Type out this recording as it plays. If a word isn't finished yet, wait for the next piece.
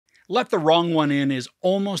Let the Wrong One In is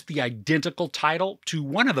almost the identical title to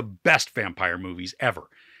one of the best vampire movies ever.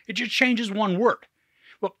 It just changes one word.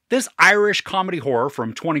 Well, this Irish comedy horror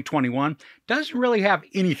from 2021 doesn't really have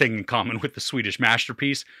anything in common with the Swedish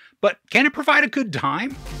masterpiece, but can it provide a good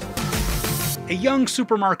time? A young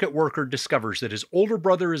supermarket worker discovers that his older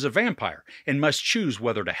brother is a vampire and must choose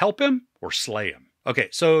whether to help him or slay him. Okay,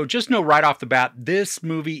 so just know right off the bat, this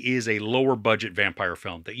movie is a lower budget vampire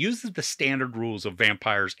film that uses the standard rules of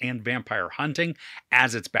vampires and vampire hunting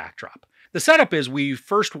as its backdrop. The setup is we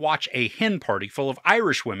first watch a hen party full of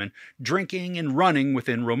Irish women drinking and running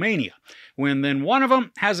within Romania, when then one of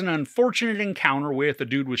them has an unfortunate encounter with a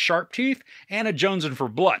dude with sharp teeth and a jonesing for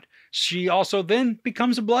blood. She also then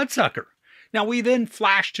becomes a bloodsucker. Now we then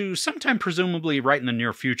flash to sometime presumably right in the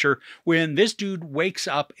near future when this dude wakes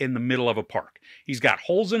up in the middle of a park. He's got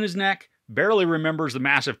holes in his neck, barely remembers the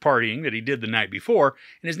massive partying that he did the night before,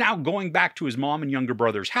 and is now going back to his mom and younger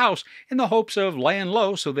brother's house in the hopes of laying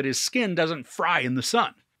low so that his skin doesn't fry in the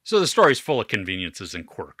sun. So the story's full of conveniences and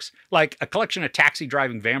quirks, like a collection of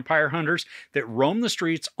taxi-driving vampire hunters that roam the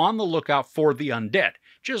streets on the lookout for the undead,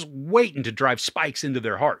 just waiting to drive spikes into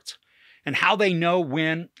their hearts. And how they know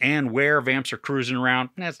when and where vamps are cruising around,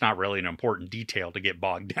 that's not really an important detail to get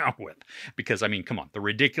bogged down with. Because, I mean, come on, the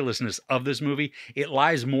ridiculousness of this movie, it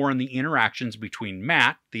lies more in the interactions between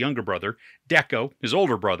Matt, the younger brother, Deco, his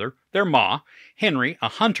older brother, their ma, Henry, a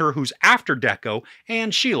hunter who's after Deco,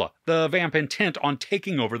 and Sheila, the vamp intent on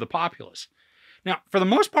taking over the populace. Now, for the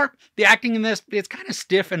most part, the acting in this, it's kind of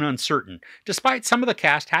stiff and uncertain, despite some of the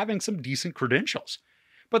cast having some decent credentials.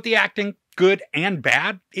 But the acting, good and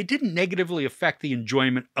bad, it didn't negatively affect the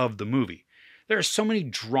enjoyment of the movie. There are so many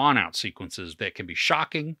drawn-out sequences that can be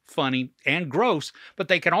shocking, funny, and gross, but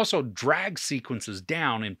they can also drag sequences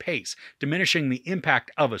down in pace, diminishing the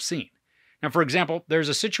impact of a scene. Now, for example, there's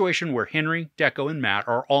a situation where Henry, Deco, and Matt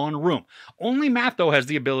are all in a room. Only Matt, though, has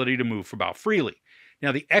the ability to move about freely.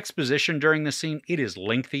 Now, the exposition during the scene, it is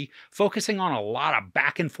lengthy, focusing on a lot of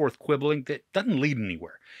back and forth quibbling that doesn't lead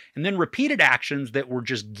anywhere. And then repeated actions that were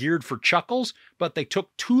just geared for chuckles, but they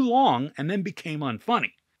took too long and then became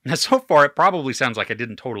unfunny. Now, so far, it probably sounds like I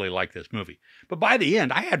didn't totally like this movie. But by the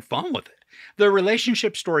end, I had fun with it. The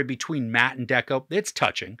relationship story between Matt and Deco, it's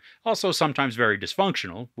touching, also sometimes very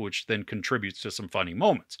dysfunctional, which then contributes to some funny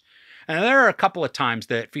moments. And there are a couple of times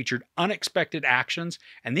that featured unexpected actions,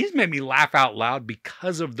 and these made me laugh out loud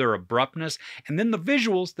because of their abruptness and then the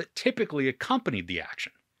visuals that typically accompanied the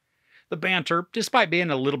action. The banter, despite being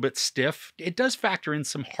a little bit stiff, it does factor in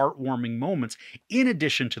some heartwarming moments in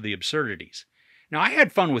addition to the absurdities. Now, I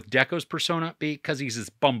had fun with Deco's persona because he's this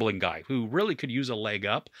bumbling guy who really could use a leg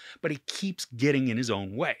up, but he keeps getting in his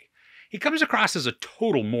own way. He comes across as a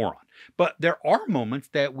total moron, but there are moments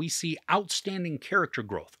that we see outstanding character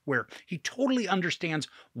growth, where he totally understands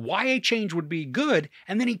why a change would be good,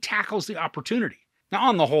 and then he tackles the opportunity. Now,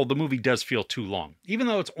 on the whole, the movie does feel too long, even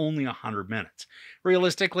though it's only 100 minutes.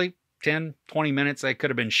 Realistically, 10, 20 minutes that could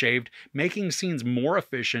have been shaved, making scenes more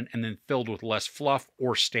efficient and then filled with less fluff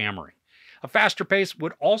or stammering. A faster pace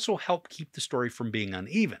would also help keep the story from being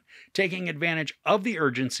uneven, taking advantage of the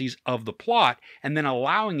urgencies of the plot and then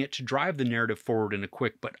allowing it to drive the narrative forward in a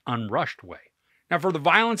quick but unrushed way. Now, for the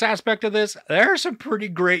violence aspect of this, there are some pretty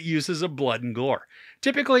great uses of blood and gore.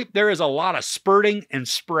 Typically, there is a lot of spurting and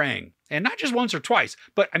spraying, and not just once or twice,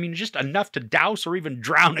 but just enough to douse or even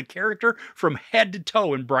drown a character from head to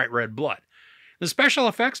toe in bright red blood. The special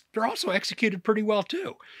effects, they're also executed pretty well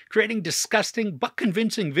too, creating disgusting but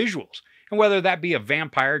convincing visuals. And whether that be a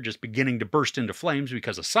vampire just beginning to burst into flames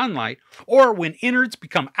because of sunlight, or when innards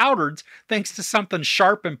become outards thanks to something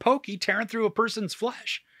sharp and pokey tearing through a person's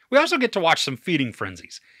flesh. We also get to watch some feeding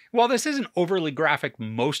frenzies. While this isn't overly graphic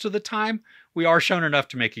most of the time, we are shown enough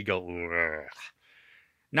to make you go, ugh.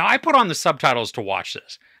 Now, I put on the subtitles to watch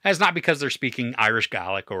this. That's not because they're speaking Irish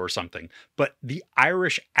Gaelic or something, but the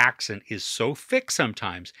Irish accent is so thick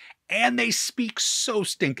sometimes, and they speak so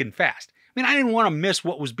stinking fast. I didn't want to miss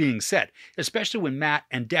what was being said, especially when Matt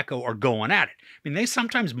and Deco are going at it. They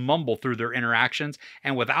sometimes mumble through their interactions,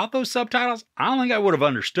 and without those subtitles, I don't think I would have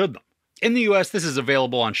understood them. In the US, this is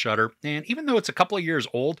available on Shudder, and even though it's a couple of years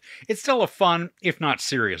old, it's still a fun, if not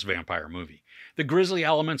serious, vampire movie. The grisly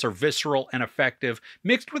elements are visceral and effective,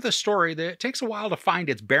 mixed with a story that takes a while to find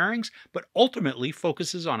its bearings, but ultimately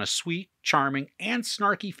focuses on a sweet, charming, and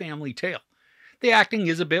snarky family tale. The acting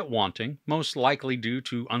is a bit wanting, most likely due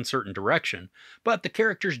to uncertain direction, but the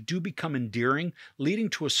characters do become endearing, leading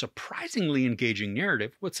to a surprisingly engaging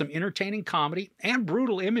narrative with some entertaining comedy and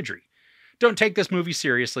brutal imagery. Don't take this movie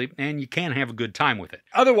seriously, and you can have a good time with it.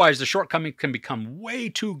 Otherwise, the shortcomings can become way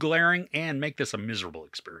too glaring and make this a miserable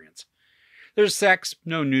experience. There's sex,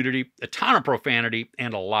 no nudity, a ton of profanity,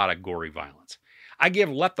 and a lot of gory violence. I give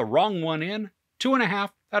Let the Wrong One In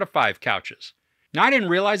 2.5 out of 5 couches. Now, I didn't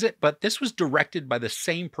realize it, but this was directed by the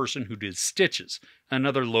same person who did Stitches,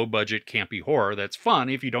 another low-budget, campy horror that's fun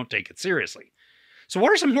if you don't take it seriously. So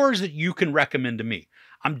what are some horrors that you can recommend to me?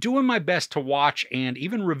 I'm doing my best to watch and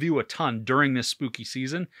even review a ton during this spooky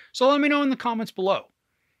season, so let me know in the comments below.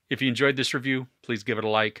 If you enjoyed this review, please give it a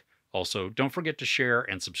like. Also, don't forget to share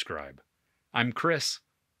and subscribe. I'm Chris.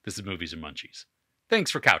 This is Movies and Munchies.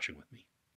 Thanks for couching with me.